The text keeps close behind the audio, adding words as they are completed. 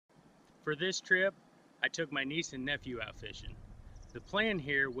For this trip, I took my niece and nephew out fishing. The plan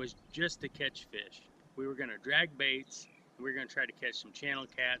here was just to catch fish. We were going to drag baits, and we were going to try to catch some channel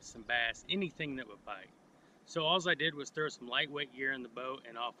cats, some bass, anything that would bite. So all I did was throw some lightweight gear in the boat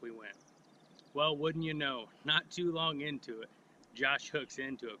and off we went. Well, wouldn't you know, not too long into it, Josh hooks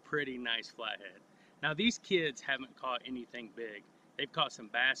into a pretty nice flathead. Now these kids haven't caught anything big. They've caught some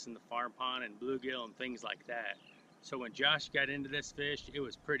bass in the farm pond and bluegill and things like that. So when Josh got into this fish, it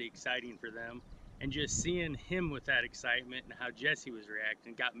was pretty exciting for them. And just seeing him with that excitement and how Jesse was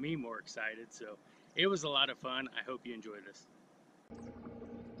reacting got me more excited. So it was a lot of fun. I hope you enjoy this.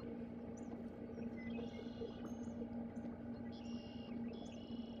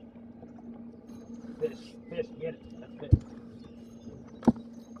 Fish, get it. That's fish.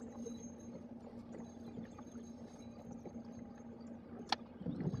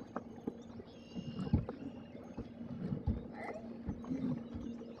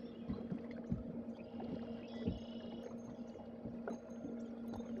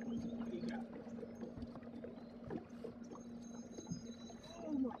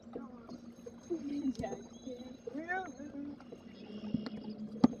 Oh my god.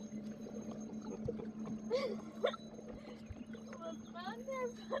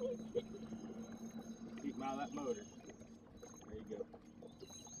 Keep him out of that motor. There you go.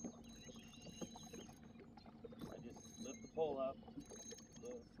 I just lift the pole up. A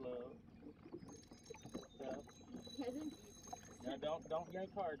little slow. Now don't yank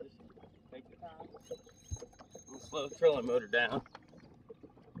hard, just take your time. We'll slow the trolling motor down.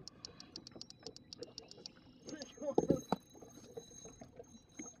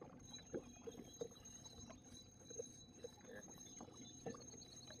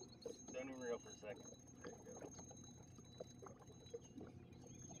 Don't even reel for a second. There you go.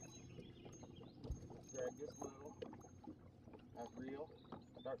 Drag this little. Now reel.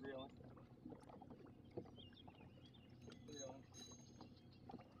 Start reeling. Reeling.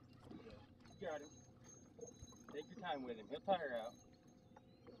 You got him. Take your time with him. He'll tire out.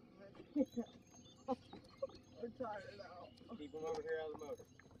 I'm tired now. Keep him over here out of the motor.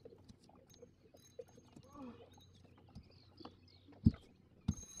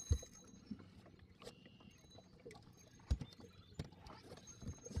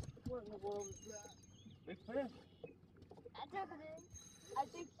 What in the world is that? Big fish. I took it in. I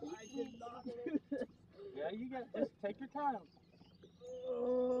think I he did not do this. Yeah, you got just take your time.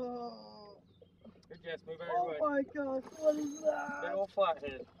 Oh, Here, Jess, move out of your way. my gosh, what is Big that? old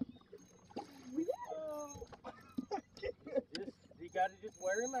flathead. Oh. You gotta just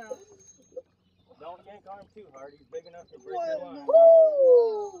wear him out. Don't yank on him too hard. He's big enough to break What your in line. the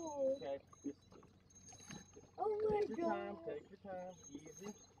world? Okay, just Oh my take your god. time. Take your time. Easy.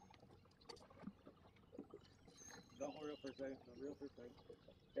 Don't reel for a second. Don't reel for a second.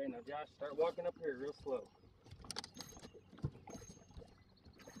 Okay, now Josh, start walking up here real slow.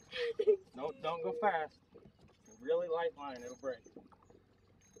 Don't go fast. Really light line, it'll break.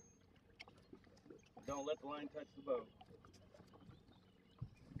 Don't let the line touch the boat.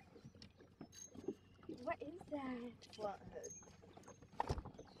 What is that? Flathead.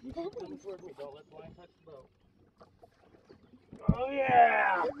 You keep coming toward me. Don't let the line touch the boat. Oh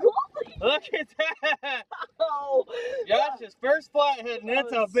yeah! Look at that! Oh, Josh's first flathead, and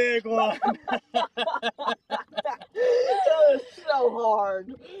it's a big one. that was so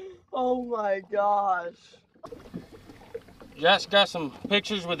hard. Oh my gosh. Josh got some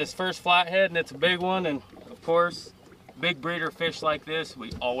pictures with his first flathead, and it's a big one. And of course, big breeder fish like this,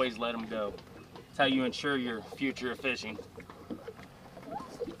 we always let them go. That's how you ensure your future of fishing.